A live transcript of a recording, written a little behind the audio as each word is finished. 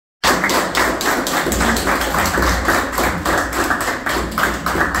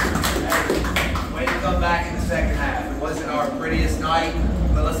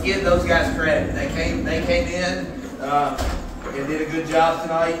You did a good job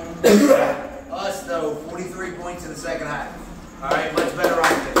tonight. Us, though, 43 points in the second half. All right, much better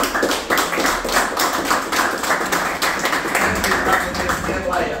offense. We missed 10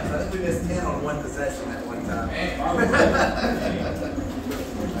 layups. I think we missed 10 on one possession at one time.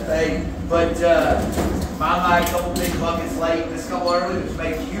 Hey, but my a couple big buckets late, this couple early, which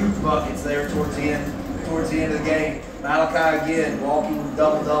made huge buckets there towards the end of the game. Malachi again, walking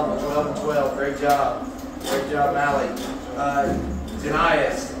double-double, 12 and 12. Great job. Great job, Mally.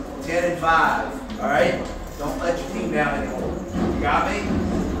 Janias, 10 and 5. All right? Don't let your team down anymore. You got me?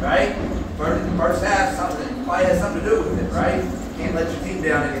 Right? First half, something probably has something to do with it, right? You can't let your team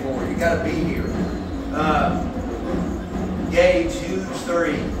down anymore. You got to be here. Gage, huge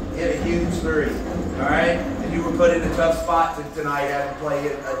three. Hit a huge three. All right? And you were put in a tough spot tonight, having to play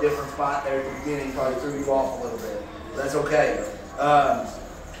a different spot there at the beginning. Probably threw you off a little bit. That's okay.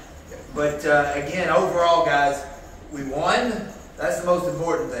 Again, overall, guys, we won. That's the most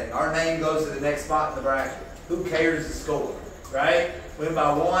important thing. Our name goes to the next spot in the bracket. Who cares the score, right? Win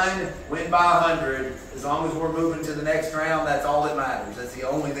by 1, win by 100. As long as we're moving to the next round, that's all that matters. That's the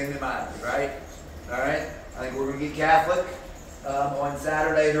only thing that matters, right? All right? I think we're going to get Catholic. On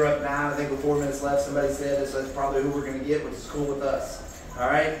Saturday, they're up 9. I think with 4 minutes left, somebody said so that's probably who we're going to get, which is cool with us. All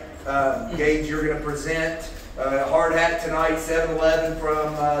right? Gage, you're going to present. Hard hat tonight, 7-11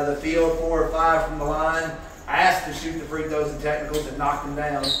 from the field, 4 or 5 from the line. Asked to shoot the free throws and technicals and knocked them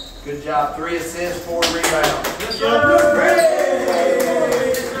down. Good job. 3 assists, 4 rebounds. Good job.